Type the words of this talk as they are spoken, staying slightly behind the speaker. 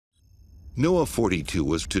NOAA 42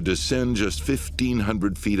 was to descend just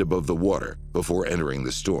 1,500 feet above the water before entering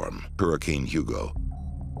the storm, Hurricane Hugo.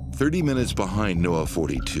 30 minutes behind NOAA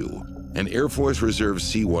 42, an Air Force Reserve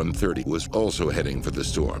C-130 was also heading for the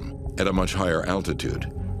storm at a much higher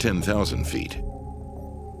altitude, 10,000 feet.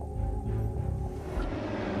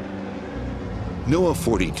 NOAA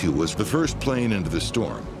 42 was the first plane into the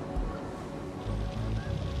storm.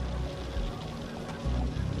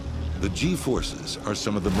 The G-forces are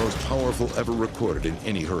some of the most powerful ever recorded in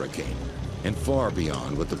any hurricane, and far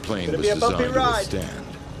beyond what the plane was designed to withstand.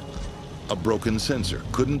 A broken sensor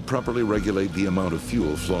couldn't properly regulate the amount of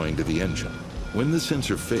fuel flowing to the engine. When the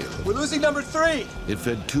sensor failed, we're losing number 3. It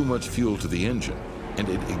fed too much fuel to the engine, and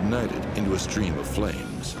it ignited into a stream of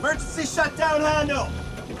flames. Emergency shutdown handle!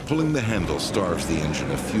 Pulling the handle starves the engine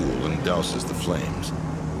of fuel and douses the flames.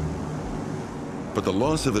 But the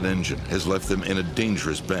loss of an engine has left them in a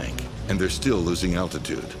dangerous bank, and they're still losing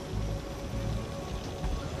altitude.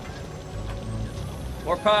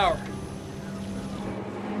 More power.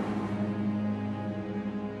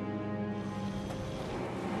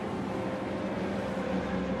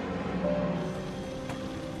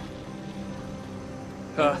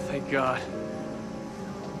 Oh, thank God.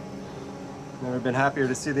 Never been happier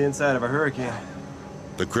to see the inside of a hurricane.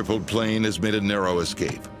 The crippled plane has made a narrow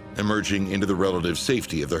escape, emerging into the relative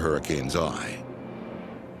safety of the hurricane's eye.